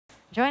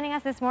Joining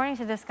us this morning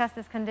to discuss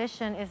this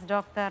condition is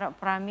Dr.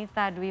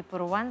 Pramita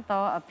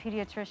Dwipoerwantoro, a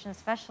pediatrician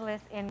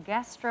specialist in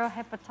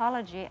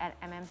gastrohepatology at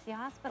MMC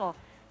Hospital.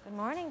 Good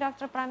morning,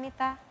 Dr.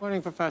 Pramita.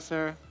 Morning,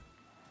 Professor.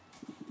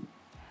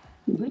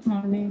 Good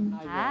morning.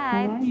 Hi.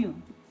 How are you?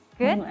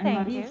 Good, Hello,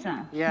 thank you.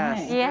 Marisa. Yes.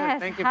 Hi. Yes, Good.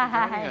 Thank you for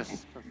joining hi.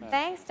 us, Professor.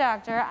 Thanks,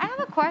 doctor. I have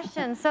a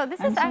question. So this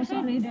I'm is so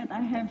actually... sorry that I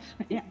have,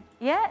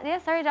 Yeah,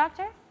 sorry,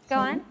 doctor. Go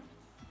Sorry?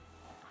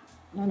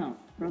 on. No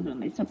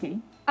problem. It's okay.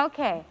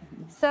 Okay.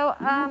 So,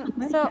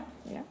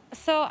 Yeah.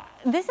 so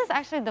this is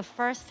actually the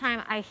first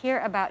time I hear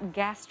about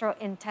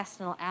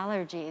gastrointestinal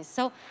allergies.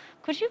 So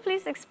could you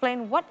please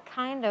explain what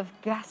kind of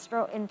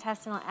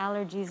gastrointestinal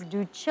allergies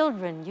do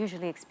children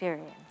usually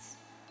experience?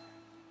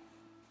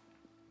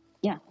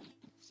 Yeah.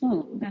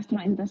 So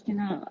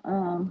gastrointestinal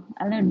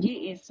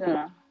allergy is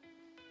a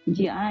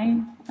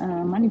GI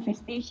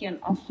manifestation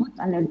of food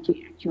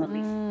allergy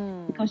actually,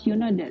 because you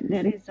know that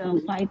there is a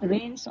wide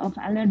range of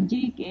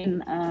allergic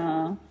in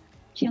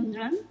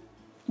children,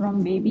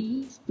 from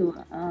babies to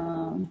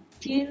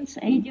teens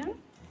ages.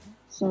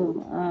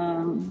 So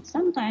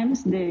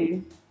sometimes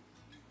they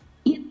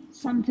eat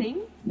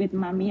something with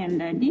mommy and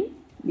daddy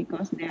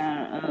because there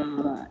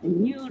are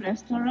new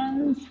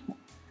restaurants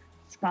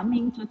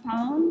coming to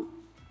town,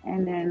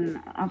 and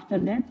then after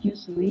that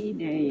usually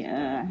they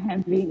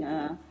having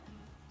a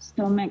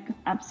stomach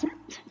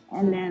upset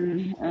and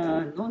then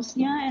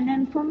nausea and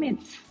then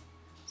vomits.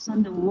 So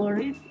the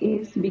worry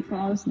is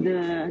because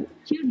the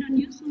children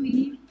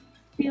usually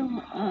feel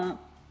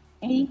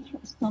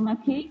stomach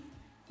ache,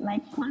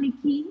 like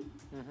colicky.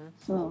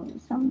 So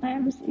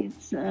sometimes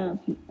it's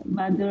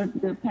bother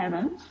the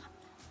parents,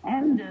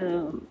 and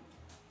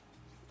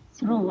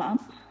throw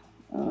up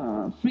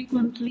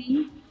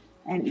frequently.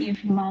 And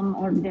if mom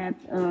or dad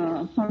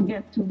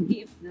forget to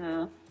give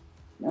the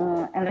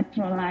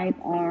electrolyte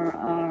or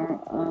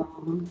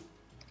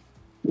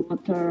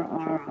water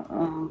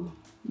or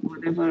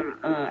whatever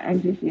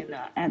exists in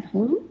at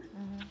home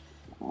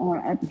or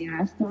at the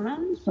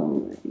restaurant,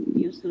 so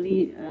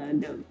usually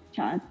the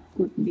child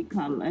could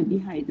become a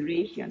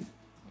dehydration.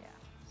 Yeah.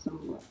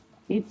 So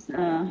it's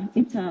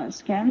a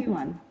scary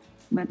one,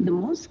 but the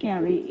most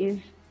scary is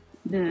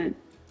the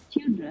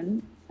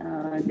children.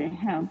 They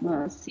have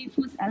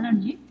seafood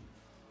allergy,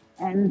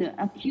 and the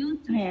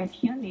acute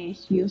reaction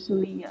is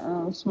usually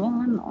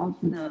swollen of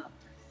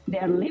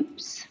their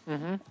lips.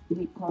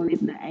 We call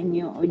it the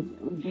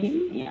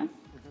annuoedema, yeah.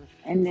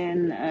 And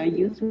then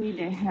usually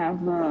they have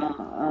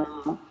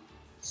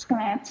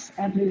scratches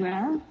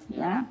everywhere,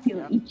 yeah,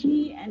 feel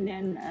itchy, and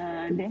then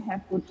they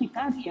have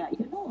urticaria.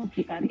 You know,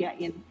 urticaria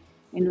in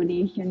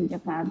Indonesian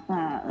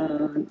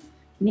Jakarta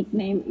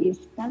nickname is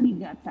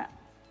Kaligata.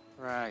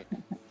 Right.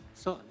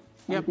 So.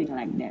 Something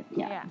like that,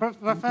 yeah.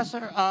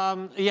 Professor,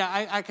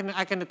 I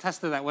can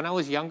attest to that. When I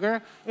was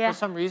younger, for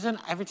some reason,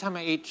 every time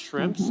I ate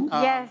shrimps,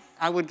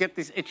 I would get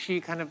these itchy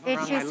kind of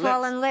around my lips.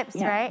 Swollen lips,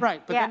 right?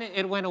 Right, but then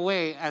it went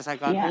away as I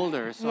got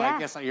older, so I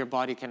guess your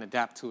body can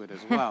adapt to it as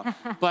well.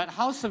 But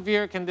how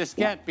severe can this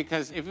get?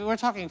 Because if we're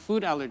talking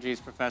food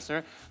allergies,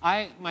 Professor,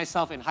 I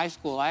myself in high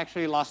school, I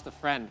actually lost a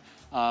friend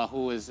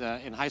who was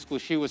in high school.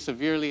 She was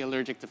severely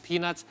allergic to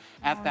peanuts.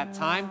 At that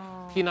time,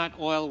 peanut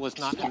oil was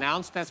not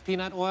announced as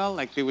peanut oil.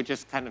 Like they would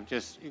just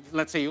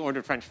let's say you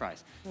ordered French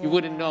fries. You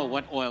wouldn't know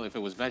what oil, if it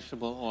was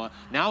vegetable or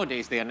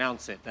nowadays they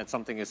announce it that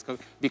something is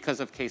cooked because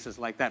of cases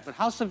like that. But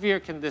how severe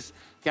can this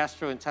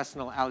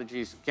gastrointestinal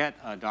allergies get,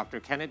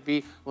 doctor? Can it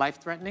be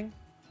life-threatening?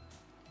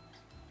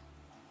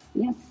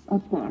 Yes,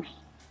 of course.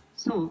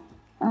 So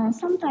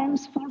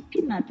sometimes for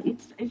peanut,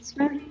 it's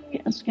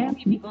very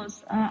scary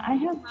because I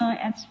have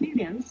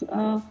experience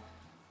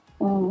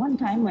one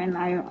time when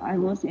I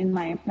was in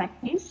my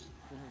practice.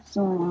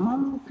 So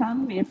mom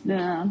come with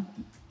the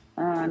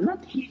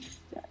not his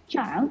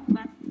child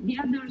but the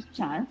other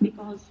child,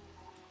 because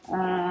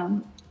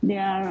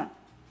their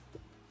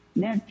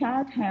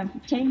child have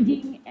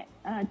changing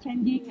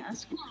a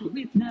school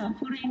with the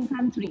foreign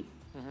country.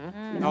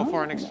 You know,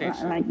 foreign exchange.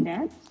 Like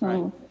that.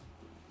 So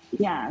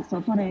yeah,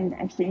 so foreign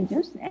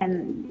exchanges,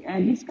 and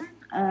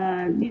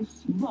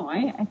this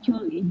boy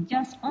actually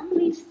just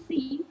only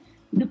see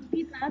the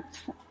peanut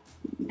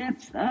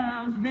that's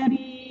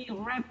very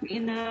wrapped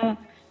in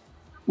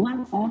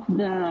one of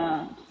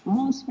the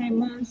most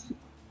famous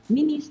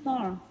mini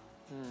store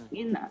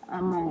in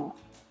among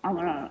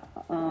our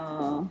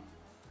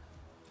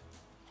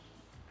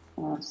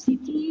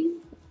city.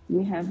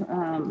 We have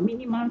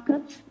mini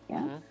markets,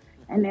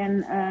 and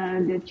then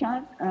the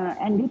child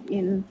ended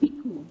in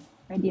PICU,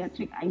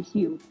 pediatric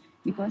ICU,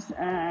 because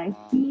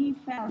he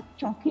felt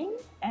choking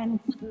and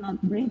could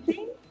not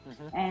breathing,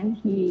 and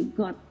he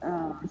got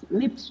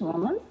lips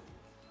swollen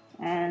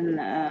and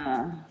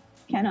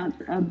cannot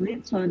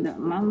breathe. So the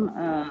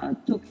mom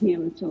took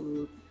him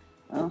to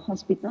a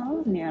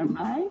hospital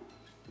nearby,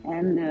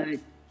 and the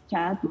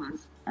child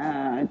was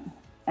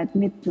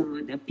admitted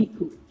to the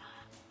PICU.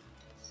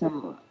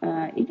 So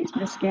it is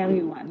the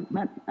scary one.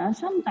 But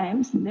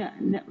sometimes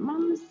the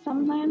moms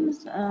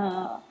sometimes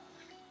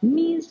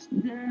miss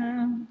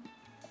the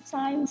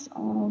signs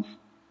of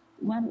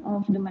one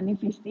of the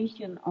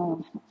manifestation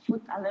of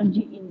food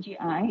allergy in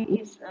GI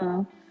is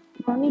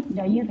chronic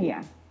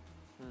diarrhea.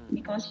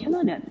 Because you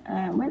know that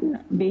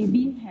when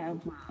baby have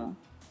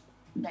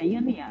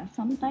diarrhea,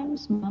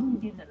 sometimes mom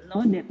didn't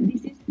know that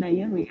this is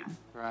diarrhea.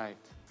 Right.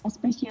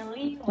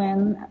 Especially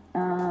when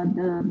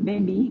the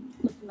baby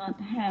could not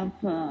have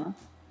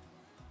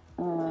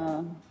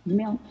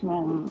milk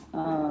from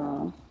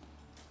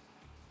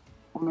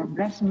or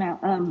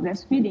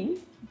breastfeeding,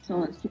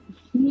 so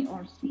he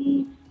or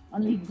she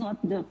only got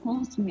the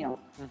cold milk.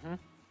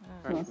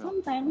 So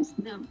sometimes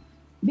the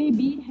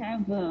baby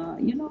have,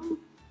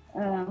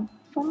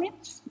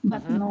 vomits,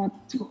 but not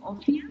too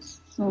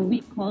obvious. So we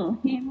call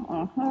him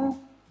or her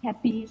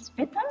happy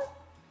spittle.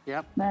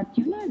 Yep. But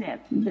you know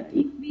that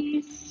if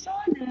we saw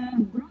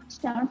the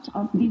growth charts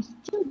of these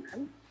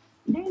children,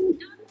 they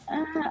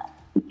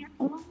don't get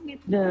along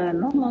with the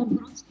normal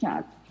growth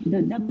chart,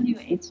 the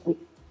WHO.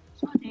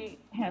 So they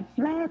have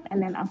flat,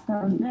 and then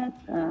after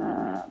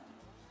that,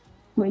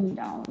 going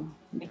down.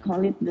 We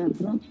call it the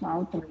growth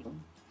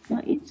faltering.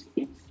 So it's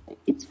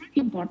very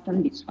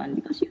important, this one,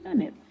 because you know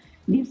that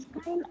this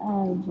kind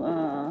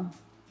of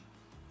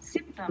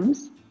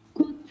symptoms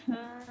could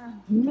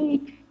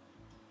make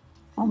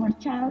our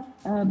child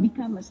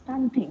become a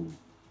stunting.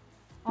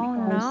 Oh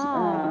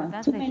no,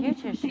 that's a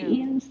huge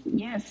issue.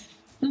 Yes,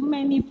 too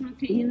many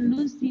protein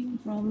losing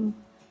from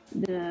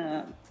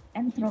the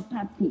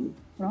enteropathy,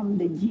 from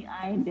the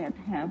GI that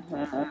have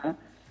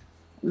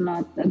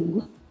not a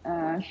good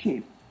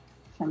shape,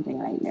 something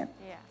like that.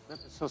 Yeah. That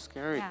is so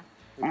scary. Yeah.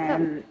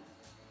 And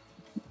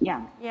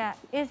yeah. Yeah.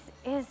 Is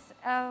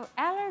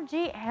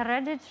allergy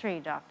hereditary,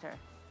 doctor?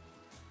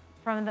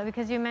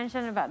 Because you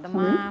mentioned about the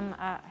mom,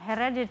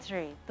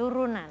 hereditary,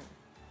 turunan,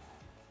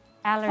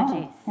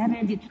 allergies. Oh,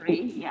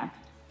 hereditary, yeah.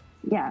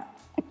 Yeah.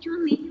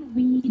 Actually,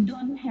 we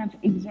don't have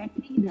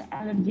exactly the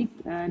allergic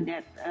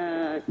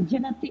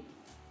genetic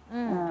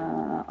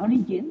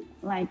origin,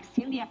 like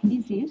celiac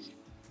disease.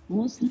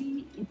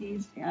 Mostly it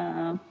is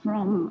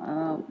from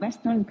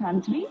Western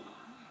country.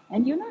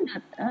 And you know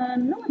that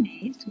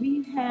nowadays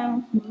we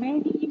have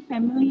many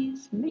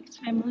families, mixed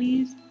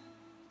families,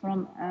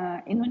 from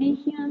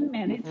Indonesian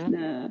married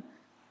the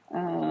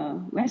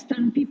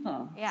Western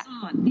people. Yeah.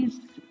 So this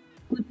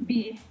could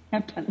be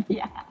happen.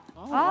 Yeah.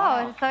 Oh,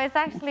 wow. So it's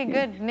actually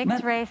good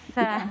mixed race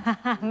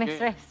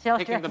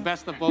children. Taking the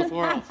best of both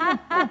worlds.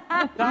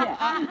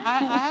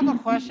 I have a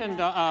question,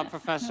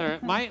 Professor.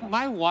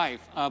 My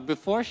wife,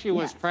 before she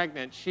was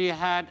pregnant, she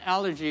had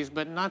allergies,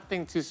 but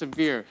nothing too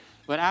severe.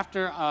 But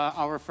after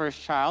our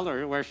first child,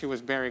 or where she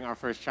was bearing our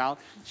first child,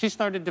 she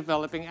started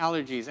developing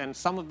allergies, and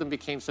some of them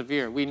became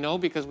severe. We know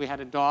because we had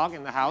a dog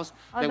in the house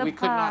that we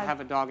could not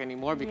have a dog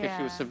anymore because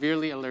she was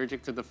severely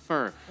allergic to the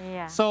fur.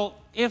 Yeah. So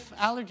if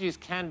allergies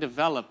can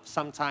develop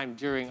sometime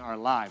during our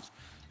lives,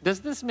 does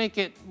this make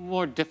it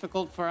more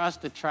difficult for us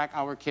to track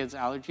our kids'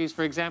 allergies?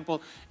 For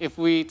example, if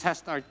we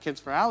test our kids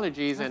for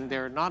allergies and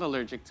they're not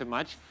allergic to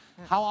much,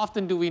 how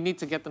often do we need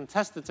to get them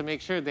tested to make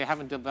sure they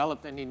haven't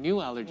developed any new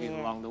allergies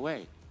along the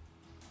way?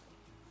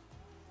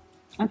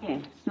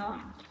 Okay, so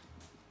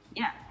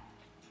yeah,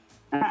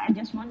 I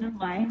just wonder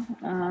why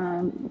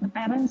the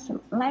parents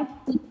like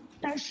to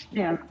test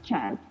their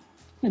child,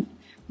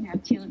 their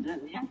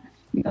children, yeah,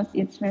 because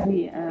it's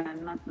very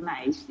not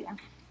nice, yeah.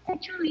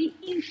 Actually,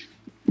 if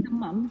the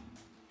mom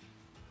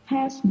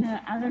has the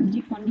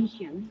allergy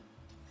condition,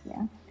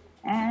 yeah,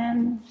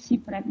 and she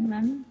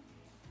pregnant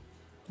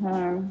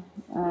her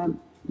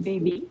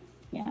baby,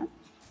 yeah,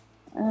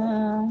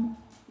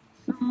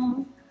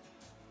 so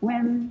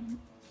when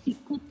she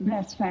could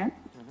breastfeed,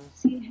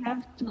 she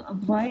have to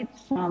avoid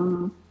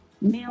some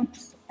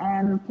milks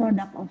and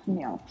product of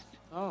milk.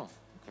 Oh,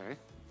 okay.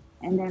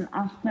 And then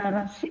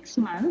after 6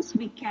 months,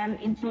 we can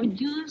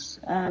introduce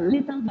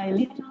little by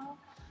little,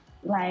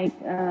 like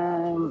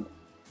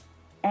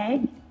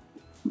egg,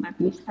 but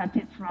we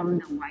started from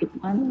the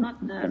white one,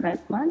 not the red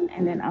one.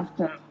 And then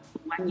after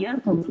 1 year,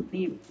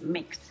 probably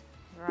mix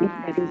if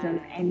there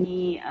isn't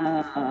any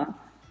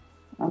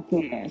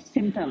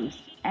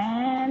symptoms.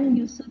 And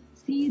you should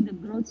see the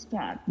growth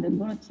chart. The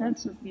growth chart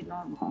should be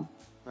normal.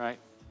 Right.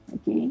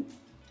 Okay.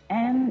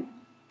 And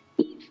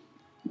if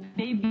the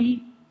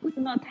baby could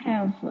not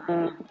have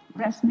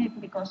breast milk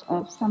because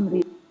of some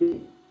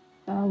reason,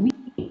 we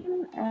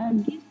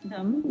can give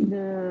them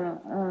the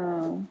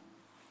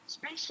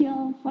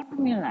special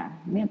formula,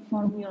 milk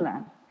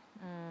formula.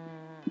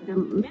 The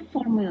milk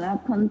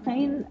formula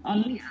contains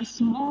only a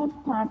small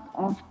part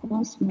of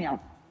cow's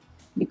milk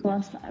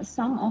because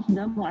some of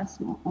them was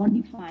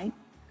modified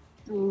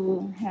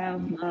to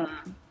have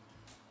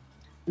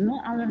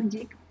no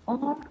allergic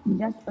or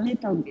just a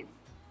little bit.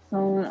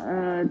 So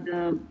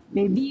the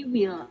baby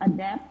will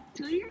adapt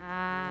to it,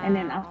 and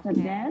then after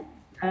that,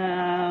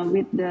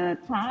 with the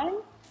time,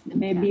 the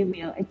baby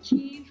will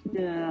achieve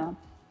the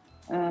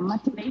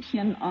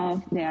maturation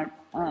of their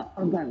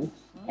organs,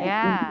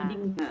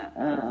 including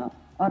the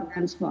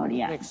organs for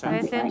So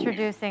it's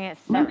introducing it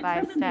step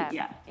by step.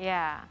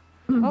 Yeah.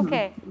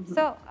 Okay,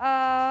 so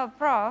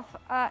Prof,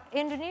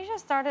 Indonesia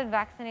started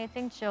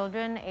vaccinating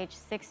children aged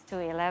 6 to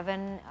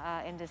 11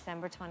 in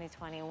December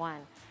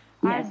 2021.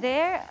 Are Yes.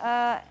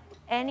 there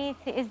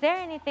is there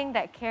anything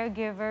that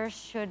caregivers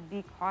should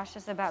be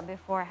cautious about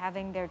before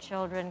having their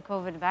children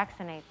COVID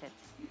vaccinated?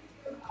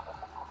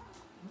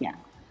 Yeah.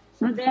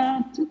 So there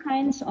are two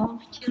kinds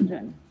of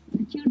children.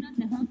 The children,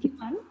 the healthy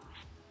one,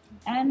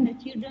 and the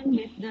children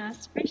with the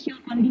special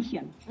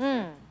condition.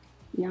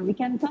 Yeah, we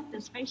can talk the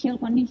special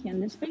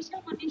condition. The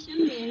special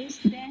condition means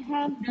they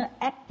have the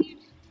active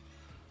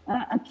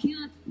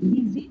acute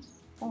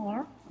disease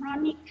or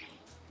chronic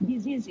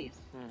diseases.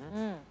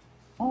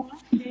 Or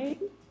they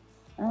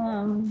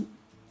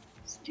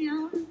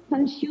still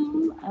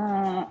consume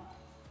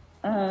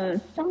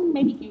some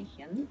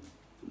medication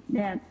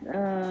that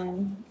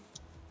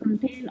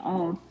contain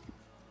of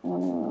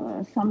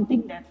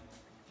something that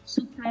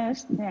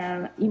suppress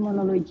their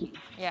immunology.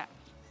 Yeah.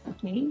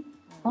 Okay,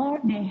 or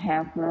they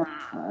have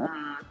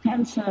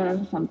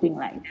cancer, something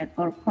like that,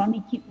 or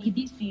chronic kidney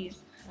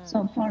disease.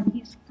 So for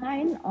this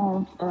kind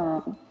of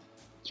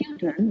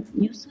children,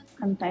 you should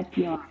contact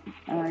your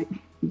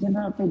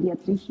general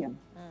pediatrician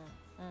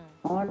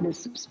or the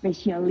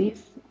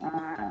subspecialist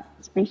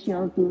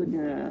special to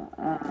the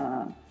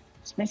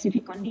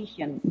specific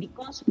condition,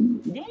 because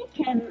they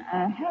can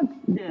have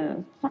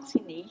the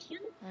vaccination,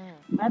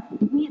 but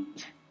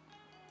with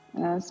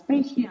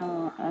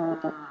special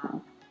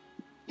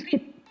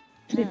treat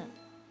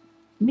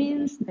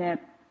means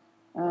that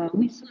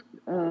we should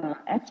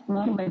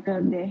explore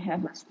whether they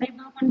have a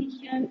stable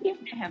condition. If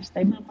they have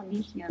stable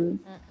condition,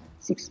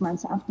 6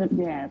 months after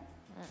that,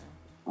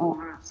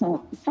 or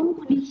so some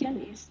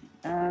condition is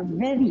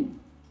vary.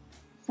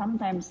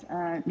 Sometimes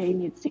they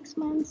need 6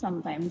 months,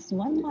 sometimes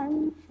 1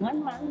 month,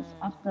 1 month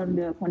after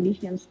the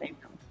condition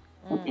stable.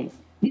 Okay,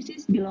 this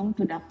is belong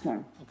to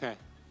doctor. Okay.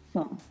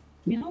 So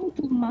belong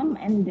to mom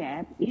and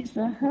dad is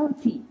a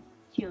healthy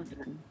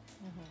children.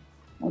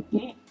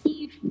 Okay,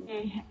 if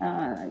they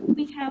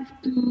we have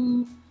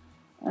to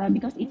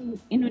because in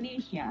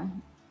Indonesia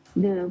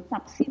the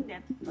vaccine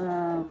that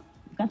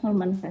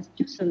government has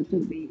chosen to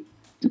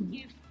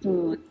give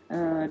to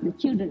the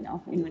children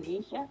of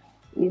Indonesia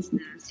is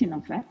the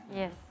Sinovac.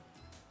 Yes.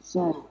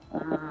 So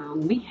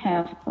we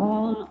have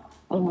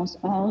almost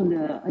all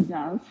the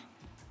adults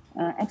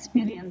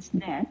experience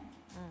that,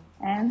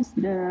 and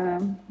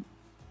the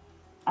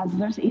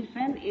adverse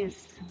event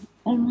is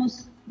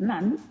almost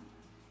none.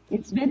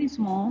 It's very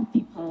small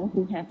people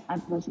who have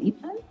adverse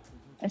event,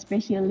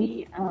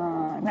 especially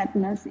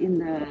redness in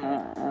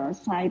the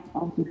site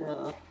of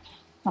the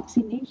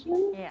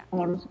vaccination,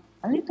 or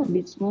a little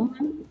bit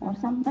swollen, or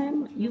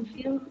sometimes you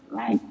feel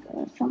like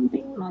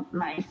something not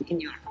nice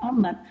in your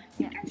arm, but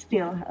you can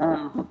still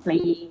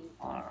playing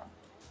or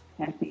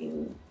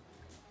having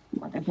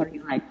whatever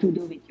you like to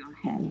do with your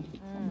hand,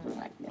 something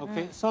like that.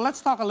 Okay, so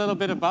let's talk a little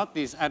bit about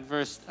these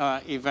adverse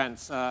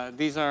events.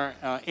 These are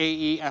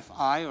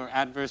AEFI, or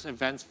adverse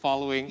events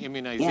following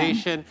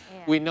immunization.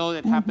 We know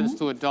it happens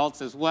to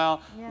adults as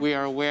well. We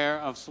are aware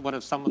of what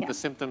some of the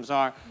symptoms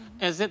are.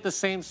 Is it the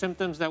same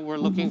symptoms that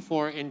we're looking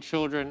for in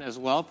children as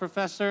well,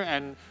 Professor?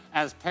 And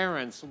as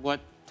parents,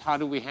 how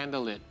do we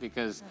handle it?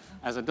 Because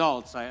as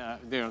adults,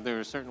 there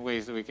are certain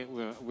ways that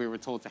we were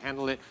told to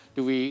handle it.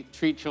 Do we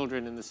treat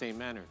children in the same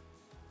manner?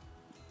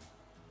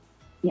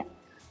 Yeah,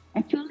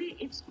 actually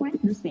it's quite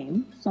the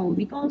same. So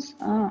because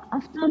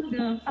after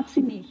the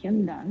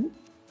vaccination done,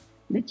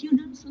 the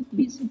children should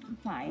be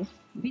supervised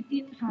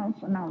within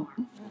half an hour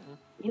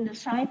in the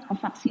site of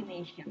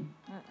vaccination.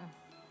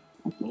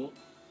 Okay,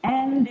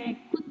 and they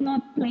could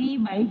not play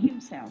by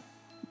himself.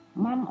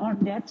 Mom or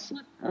dad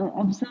should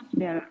observe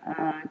their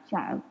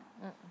child.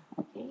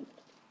 Okay,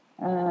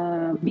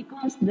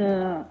 because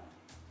the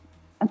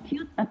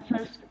acute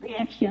adverse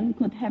reaction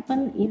could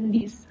happen in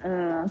these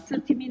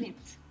 30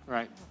 minutes.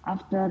 Right.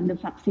 After the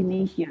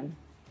vaccination.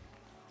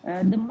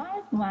 The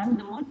mild one,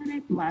 the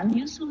moderate one,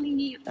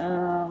 usually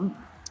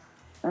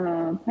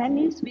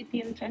vanish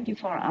within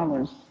 24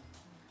 hours.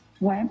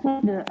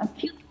 However, the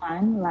acute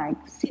one, like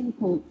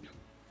syncope,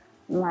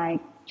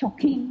 like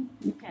choking,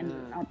 you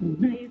cannot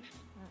breathe,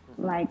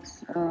 like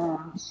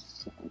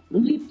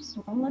lips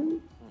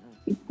swollen,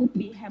 it could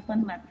be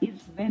happen, but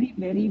it's very,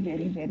 very,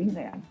 very, very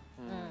rare.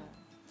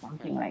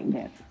 Something like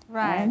that.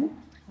 Right.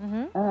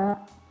 And,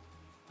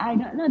 I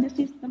don't know the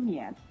system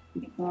yet,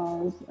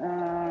 because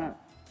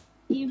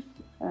if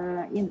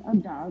in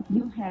adult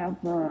you have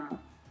a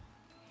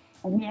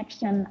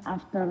reaction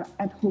after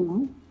at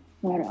home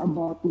for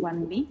about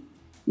 1 week,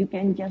 you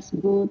can just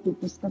go to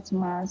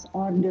Puskesmas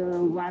or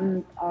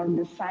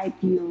the site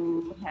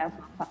you have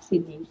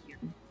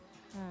vaccination.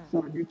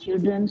 So the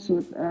children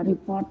should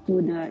report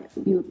to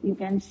you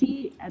can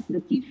see at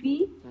the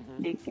TV,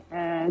 they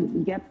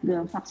get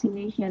the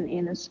vaccination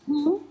in a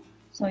school.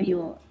 So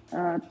you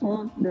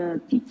told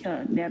the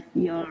teacher that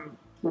your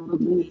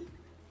probably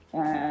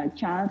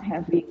child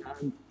having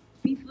a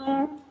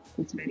fever,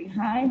 it's very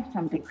high,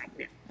 something like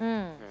that.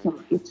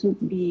 So it should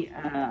be,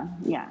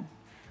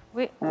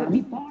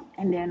 report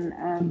and then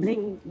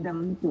bring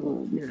them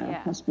to the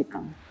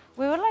hospital.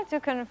 We would like to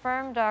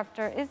confirm,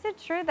 doctor, is it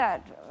true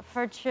that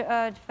for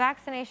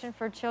vaccination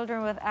for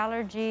children with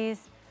allergies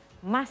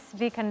must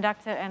be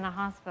conducted in a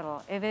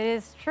hospital? If it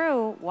is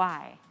true,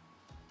 why?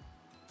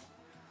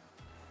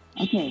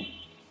 Okay,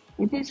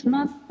 it is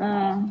not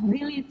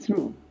really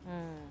true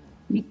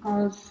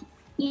because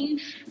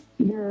if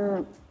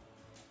the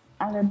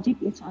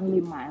allergic is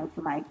only mild,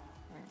 like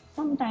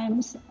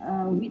sometimes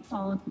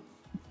without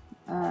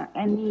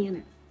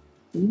any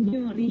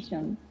new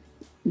reason,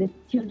 the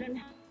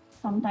children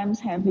sometimes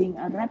having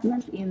a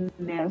redness in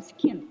their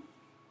skin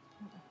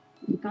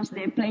because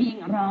they're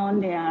playing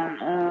around, they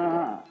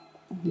are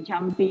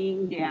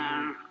jumping, they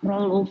are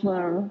roll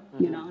over,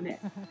 you know that.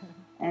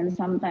 And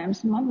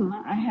sometimes,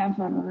 Mama, I have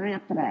a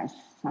red rash,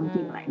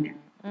 something like that.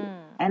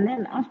 And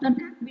then after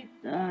that, with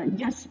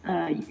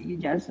you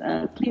just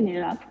clean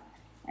it up,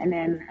 and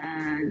then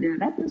the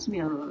redness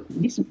will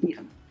disappear.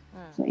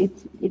 So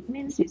it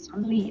means it's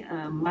only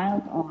a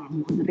mild or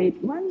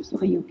moderate one,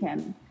 so you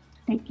can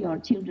take your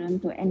children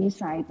to any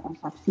site of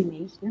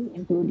vaccination,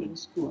 including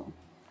school.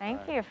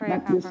 Thank you for your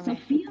confirmation. But the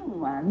severe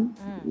one,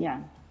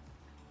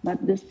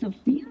 but the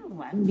severe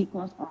one,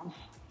 because of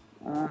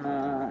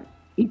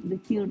if the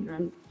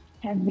children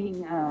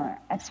having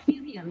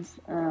experienced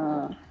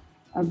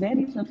a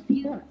very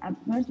severe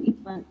adverse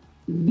event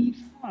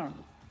before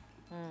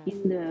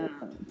in the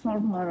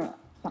former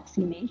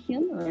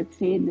vaccination, let's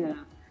say the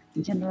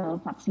general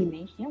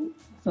vaccination,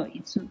 so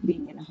it should be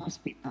in a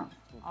hospital.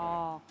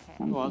 Okay.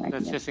 Well,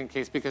 that's just in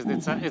case, because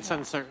it's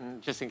uncertain,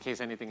 just in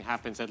case anything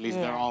happens, at least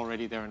they're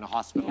already there in the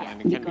hospital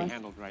and it can be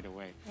handled right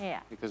away.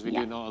 Because we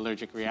do know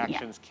allergic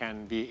reactions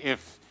can be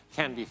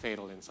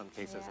fatal in some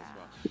cases as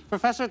well.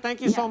 Professor,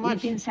 thank you so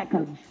much. Within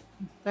seconds.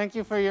 Thank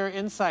you for your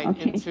insight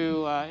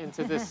into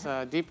this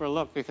deeper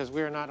look, because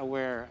we're not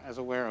aware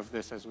of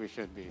this as we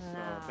should be. So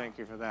thank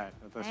you for that,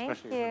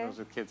 especially for those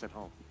with kids at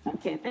home.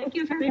 Okay, thank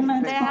you very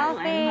much. Stay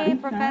healthy,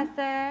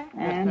 Professor.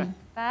 And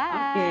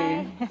bye.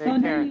 Okay.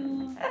 Take care.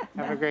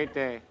 Have a great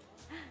day.